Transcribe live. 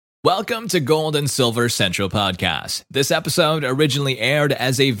Welcome to Gold and Silver Central Podcast. This episode originally aired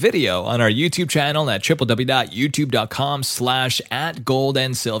as a video on our YouTube channel at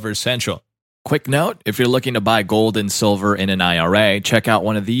www.youtube.com/@goldandsilvercentral. Quick note, if you're looking to buy gold and silver in an IRA, check out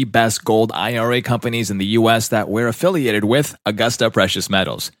one of the best gold IRA companies in the US that we're affiliated with, Augusta Precious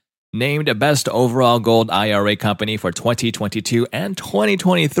Metals. Named Best Overall Gold IRA Company for 2022 and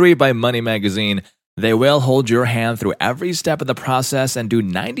 2023 by Money Magazine, they will hold your hand through every step of the process and do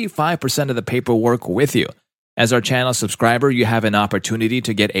 95% of the paperwork with you. As our channel subscriber, you have an opportunity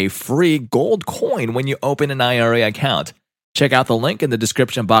to get a free gold coin when you open an IRA account. Check out the link in the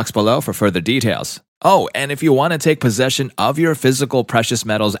description box below for further details. Oh, and if you want to take possession of your physical precious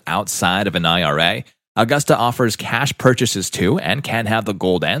metals outside of an IRA, Augusta offers cash purchases too and can have the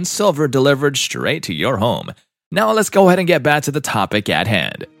gold and silver delivered straight to your home. Now let's go ahead and get back to the topic at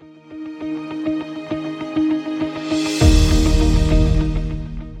hand.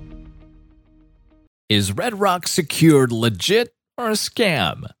 Is Red Rock Secured legit or a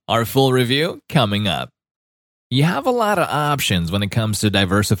scam? Our full review coming up. You have a lot of options when it comes to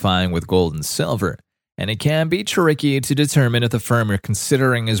diversifying with gold and silver, and it can be tricky to determine if the firm you're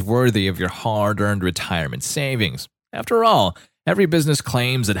considering is worthy of your hard-earned retirement savings. After all, every business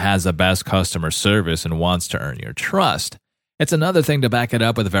claims it has the best customer service and wants to earn your trust. It's another thing to back it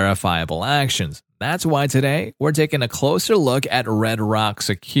up with verifiable actions. That's why today we're taking a closer look at Red Rock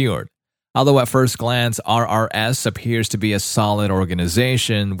Secured. Although at first glance, RRS appears to be a solid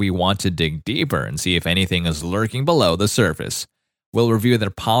organization, we want to dig deeper and see if anything is lurking below the surface. We'll review their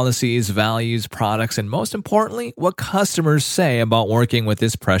policies, values, products, and most importantly, what customers say about working with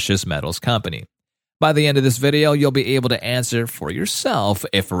this precious metals company. By the end of this video, you'll be able to answer for yourself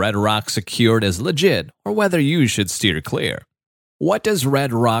if Red Rock Secured is legit or whether you should steer clear. What does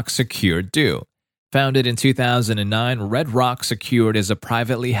Red Rock Secured do? Founded in 2009, Red Rock Secured is a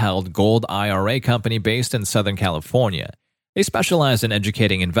privately held gold IRA company based in Southern California. They specialize in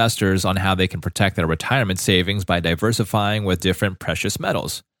educating investors on how they can protect their retirement savings by diversifying with different precious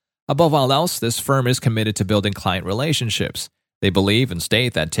metals. Above all else, this firm is committed to building client relationships. They believe and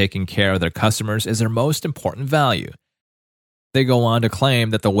state that taking care of their customers is their most important value. They go on to claim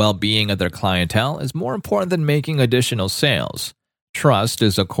that the well-being of their clientele is more important than making additional sales. Trust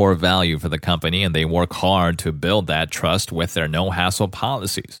is a core value for the company, and they work hard to build that trust with their no-hassle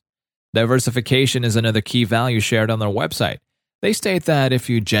policies. Diversification is another key value shared on their website. They state that if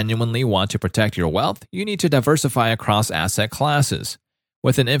you genuinely want to protect your wealth, you need to diversify across asset classes.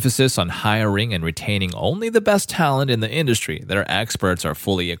 With an emphasis on hiring and retaining only the best talent in the industry, their experts are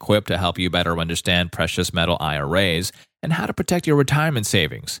fully equipped to help you better understand precious metal IRAs and how to protect your retirement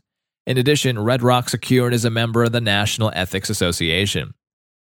savings. In addition, Red Rock Secured is a member of the National Ethics Association.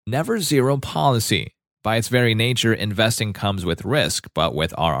 Never Zero Policy. By its very nature, investing comes with risk, but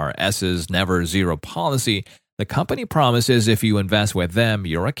with RRS's Never Zero Policy, the company promises if you invest with them,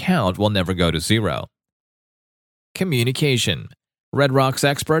 your account will never go to zero. Communication. Red Rock's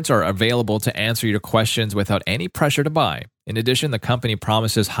experts are available to answer your questions without any pressure to buy. In addition, the company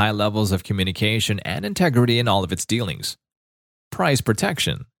promises high levels of communication and integrity in all of its dealings. Price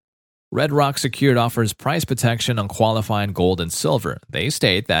protection. Red Rock Secured offers price protection on qualifying gold and silver. They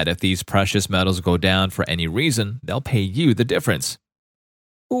state that if these precious metals go down for any reason, they'll pay you the difference.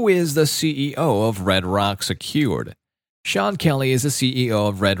 Who is the CEO of Red Rock Secured? Sean Kelly is the CEO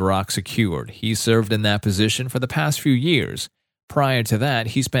of Red Rock Secured. He served in that position for the past few years. Prior to that,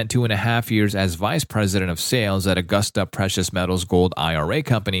 he spent 2.5 years as Vice President of Sales at Augusta Precious Metals Gold IRA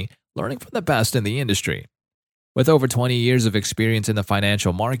Company, learning from the best in the industry. With over 20 years of experience in the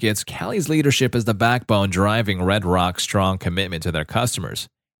financial markets, Kelly's leadership is the backbone driving Red Rock's strong commitment to their customers.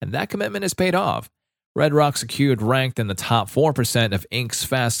 And that commitment has paid off. Red Rock Secured ranked in the top 4% of Inc.'s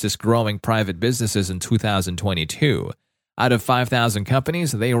fastest growing private businesses in 2022. Out of 5,000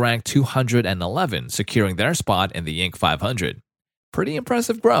 companies, they ranked 211, securing their spot in the Inc. 500. Pretty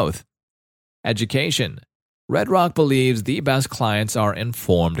impressive growth. Education. Red Rock believes the best clients are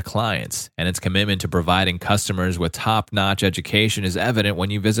informed clients, and its commitment to providing customers with top-notch education is evident when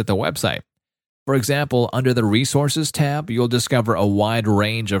you visit the website. For example, under the Resources tab, you'll discover a wide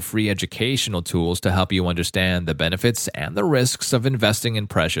range of free educational tools to help you understand the benefits and the risks of investing in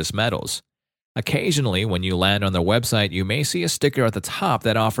precious metals. Occasionally, when you land on their website, you may see a sticker at the top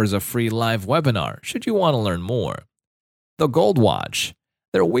that offers a free live webinar, should you want to learn more. The Gold Watch.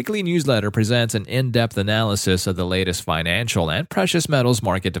 Their weekly newsletter presents an in-depth analysis of the latest financial and precious metals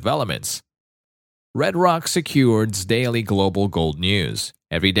market developments. Red Rock Secured's daily global gold news.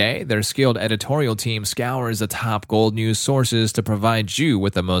 Every day, their skilled editorial team scours the top gold news sources to provide you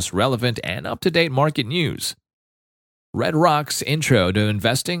with the most relevant and up-to-date market news. Red Rock's Intro to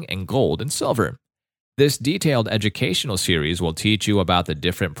Investing in Gold and Silver. This detailed educational series will teach you about the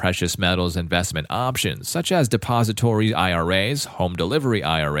different precious metals investment options, such as depository IRAs, home delivery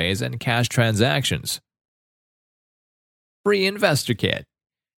IRAs, and cash transactions. Free Investor Kit.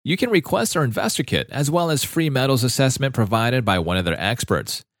 You can request our Investor Kit as well as free metals assessment provided by one of their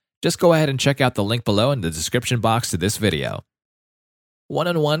experts. Just go ahead and check out the link below in the description box to this video.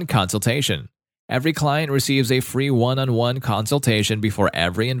 One-on-one consultation. Every client receives a free one-on-one consultation before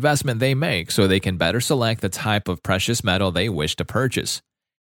every investment they make so they can better select the type of precious metal they wish to purchase.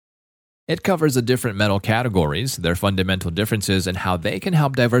 It covers the different metal categories, their fundamental differences, and how they can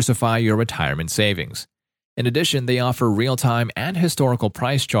help diversify your retirement savings. In addition, they offer real-time and historical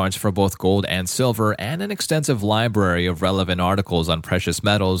price charts for both gold and silver and an extensive library of relevant articles on precious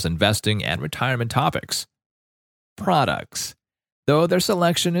metals, investing, and retirement topics. Products. Though their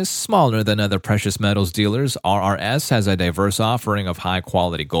selection is smaller than other precious metals dealers, RRS has a diverse offering of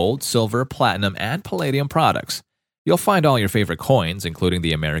high-quality gold, silver, platinum, and palladium products. You'll find all your favorite coins, including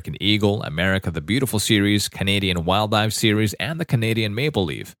the American Eagle, America the Beautiful series, Canadian Wildlife series, and the Canadian Maple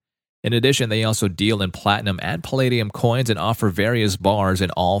Leaf. In addition, they also deal in platinum and palladium coins and offer various bars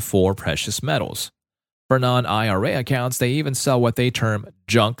in all four precious metals. For non-IRA accounts, they even sell what they term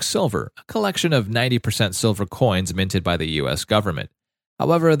junk silver, a collection of 90% silver coins minted by the U.S. government.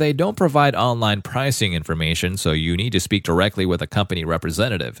 However, they don't provide online pricing information, so you need to speak directly with a company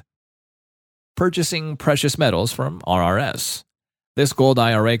representative. Purchasing precious metals from RRS. This gold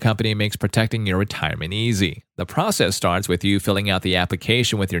IRA company makes protecting your retirement easy. The process starts with you filling out the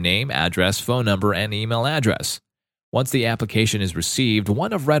application with your name, address, phone number, and email address. Once the application is received,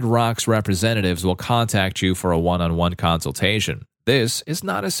 one of Red Rock's representatives will contact you for a one-on-one consultation. This is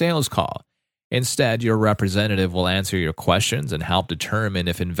not a sales call. Instead, your representative will answer your questions and help determine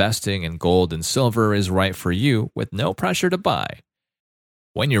if investing in gold and silver is right for you with no pressure to buy.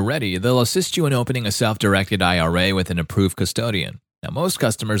 When you're ready, they'll assist you in opening a self-directed IRA with an approved custodian. Now, most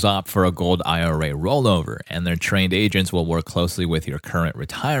customers opt for a gold IRA rollover, and their trained agents will work closely with your current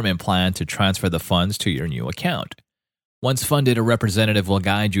retirement plan to transfer the funds to your new account. Once funded, a representative will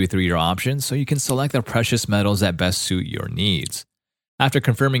guide you through your options so you can select the precious metals that best suit your needs. After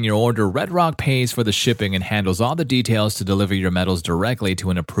confirming your order, Red Rock pays for the shipping and handles all the details to deliver your metals directly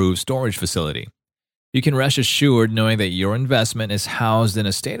to an approved storage facility. You can rest assured knowing that your investment is housed in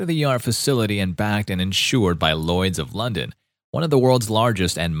a state-of-the-art facility and backed and insured by Lloyd's of London, one of the world's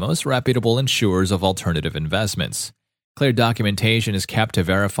largest and most reputable insurers of alternative investments. Clear documentation is kept to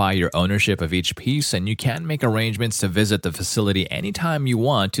verify your ownership of each piece, and you can make arrangements to visit the facility anytime you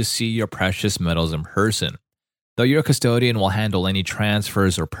want to see your precious metals in person. Though your custodian will handle any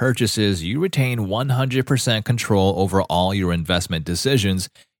transfers or purchases, you retain 100% control over all your investment decisions.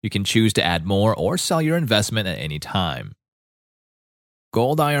 You can choose to add more or sell your investment at any time.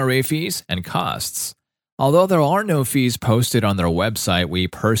 Gold IRA fees and costs. Although there are no fees posted on their website, we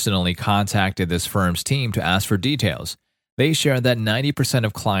personally contacted this firm's team to ask for details. They shared that 90%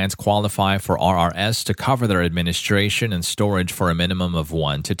 of clients qualify for RRS to cover their administration and storage for a minimum of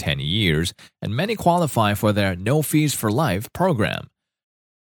 1 to 10 years, and many qualify for their No Fees for Life program.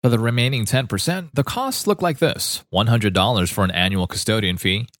 For the remaining 10%, the costs look like this: $100 for an annual custodian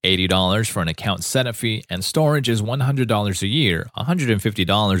fee, $80 for an account setup fee, and storage is $100 a year.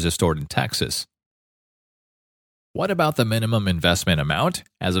 $150 is stored in Texas. What about the minimum investment amount?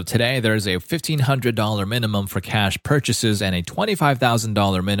 As of today, there is a $1,500 minimum for cash purchases and a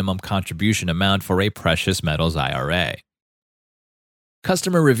 $25,000 minimum contribution amount for a precious metals IRA.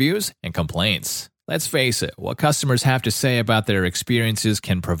 Customer reviews and complaints. Let's face it, what customers have to say about their experiences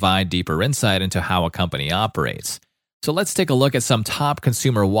can provide deeper insight into how a company operates. So let's take a look at some top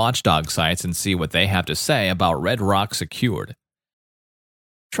consumer watchdog sites and see what they have to say about Red Rock Secured.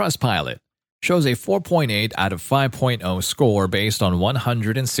 Trustpilot shows a 4.8 out of 5.0 score based on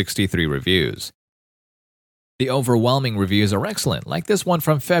 163 reviews. The overwhelming reviews are excellent, like this one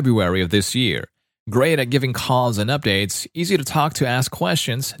from February of this year. Great at giving calls and updates, easy to talk to, ask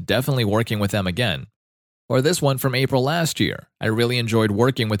questions, definitely working with them again. Or this one from April last year. I really enjoyed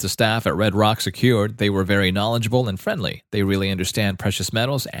working with the staff at Red Rock Secured. They were very knowledgeable and friendly. They really understand precious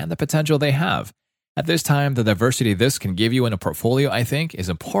metals and the potential they have. At this time, the diversity this can give you in a portfolio, I think, is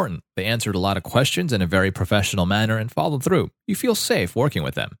important. They answered a lot of questions in a very professional manner and followed through. You feel safe working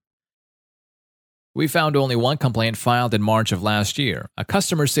with them. We found only one complaint filed in March of last year. A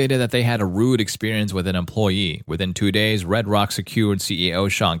customer stated that they had a rude experience with an employee. Within 2 days, Red Rock Secured CEO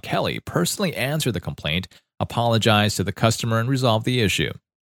Sean Kelly personally answered the complaint, apologized to the customer, and resolved the issue.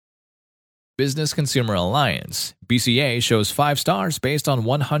 Business Consumer Alliance. BCA shows 5 stars based on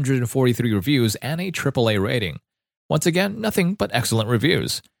 143 reviews and a AAA rating. Once again, nothing but excellent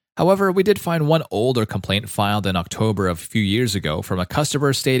reviews. However, we did find one older complaint filed in October of a few years ago from a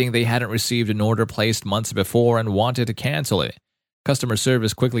customer stating they hadn't received an order placed months before and wanted to cancel it. Customer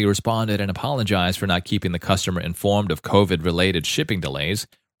service quickly responded and apologized for not keeping the customer informed of COVID-related shipping delays.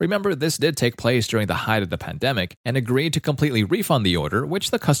 Remember, this did take place during the height of the pandemic, and agreed to completely refund the order, which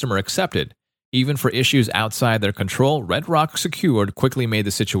the customer accepted. Even for issues outside their control, Red Rock Secured quickly made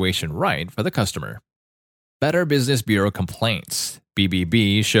the situation right for the customer. Better Business Bureau complaints.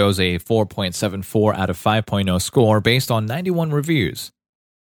 BBB shows a 4.74 out of 5.0 score based on 91 reviews.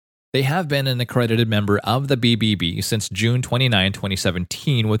 They have been an accredited member of the BBB since June 29,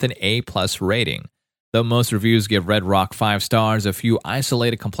 2017 with an A+ rating. Though most reviews give Red Rock 5 stars, a few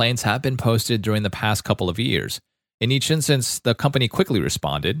isolated complaints have been posted during the past couple of years. In each instance, the company quickly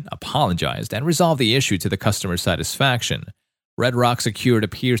responded, apologized, and resolved the issue to the customer's satisfaction. Red Rock Secured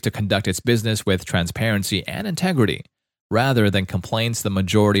appears to conduct its business with transparency and integrity. Rather than complaints, the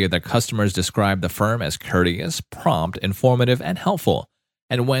majority of their customers describe the firm as courteous, prompt, informative, and helpful.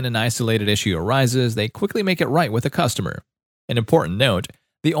 And when an isolated issue arises, they quickly make it right with the customer. An important note,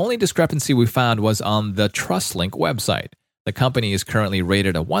 the only discrepancy we found was on the TrustLink website. The company is currently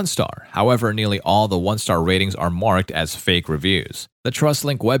rated a 1-star. However, nearly all the 1-star ratings are marked as fake reviews. The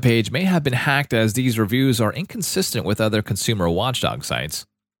TrustLink webpage may have been hacked as these reviews are inconsistent with other consumer watchdog sites.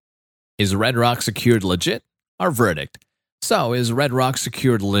 Is Red Rock Secured legit? Our verdict. So, is Red Rock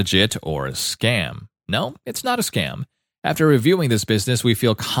Secured legit or a scam? No, it's not a scam. After reviewing this business, we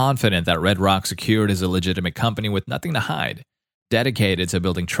feel confident that Red Rock Secured is a legitimate company with nothing to hide. Dedicated to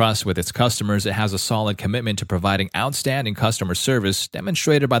building trust with its customers, it has a solid commitment to providing outstanding customer service,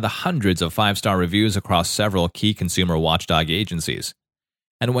 demonstrated by the hundreds of 5-star reviews across several key consumer watchdog agencies.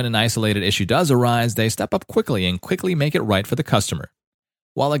 And when an isolated issue does arise, they step up quickly and quickly make it right for the customer.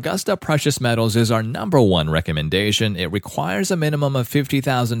 While Augusta Precious Metals is our #1 recommendation, it requires a minimum of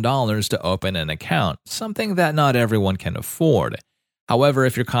 $50,000 to open an account, something that not everyone can afford. However,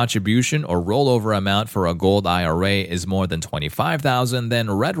 if your contribution or rollover amount for a gold IRA is more than $25,000, then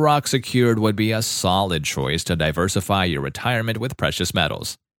Red Rock Secured would be a solid choice to diversify your retirement with precious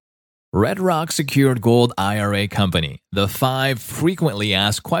metals. Red Rock Secured Gold IRA Company. The 5 frequently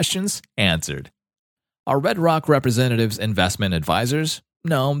asked questions answered. Are Red Rock representatives investment advisors?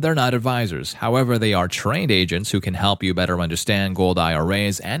 No, they're not advisors. However, they are trained agents who can help you better understand gold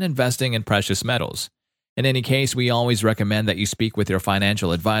IRAs and investing in precious metals. In any case, we always recommend that you speak with your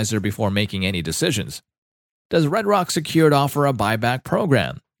financial advisor before making any decisions. Does Red Rock Secured offer a buyback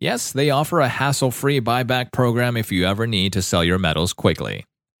program? Yes, they offer a hassle-free buyback program if you ever need to sell your metals quickly.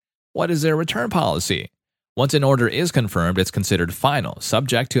 What is their return policy? Once an order is confirmed, it's considered final,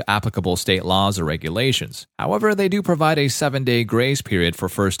 subject to applicable state laws or regulations. However, they do provide a 7-day grace period for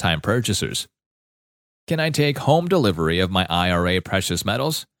first-time purchasers. Can I take home delivery of my IRA precious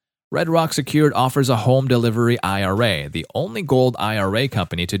metals? Red Rock Secured offers a home delivery IRA, the only gold IRA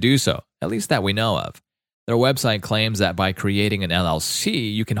company to do so, at least that we know of. Their website claims that by creating an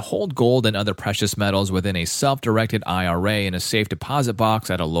LLC, you can hold gold and other precious metals within a self-directed IRA in a safe deposit box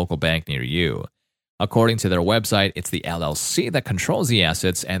at a local bank near you. According to their website, it's the LLC that controls the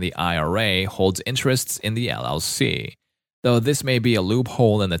assets and the IRA holds interests in the LLC. Though this may be a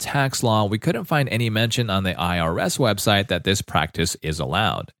loophole in the tax law, we couldn't find any mention on the IRS website that this practice is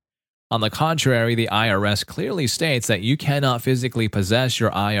allowed. On the contrary, the IRS clearly states that you cannot physically possess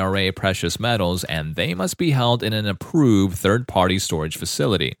your IRA precious metals and they must be held in an approved third-party storage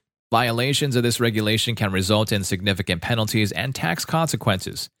facility. Violations of this regulation can result in significant penalties and tax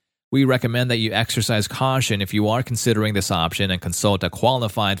consequences. We recommend that you exercise caution if you are considering this option and consult a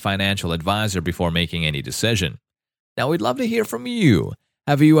qualified financial advisor before making any decision. Now, we'd love to hear from you.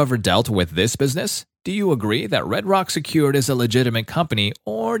 Have you ever dealt with this business? Do you agree that Red Rock Secured is a legitimate company,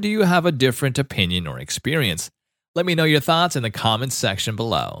 or do you have a different opinion or experience? Let me know your thoughts in the comments section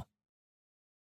below.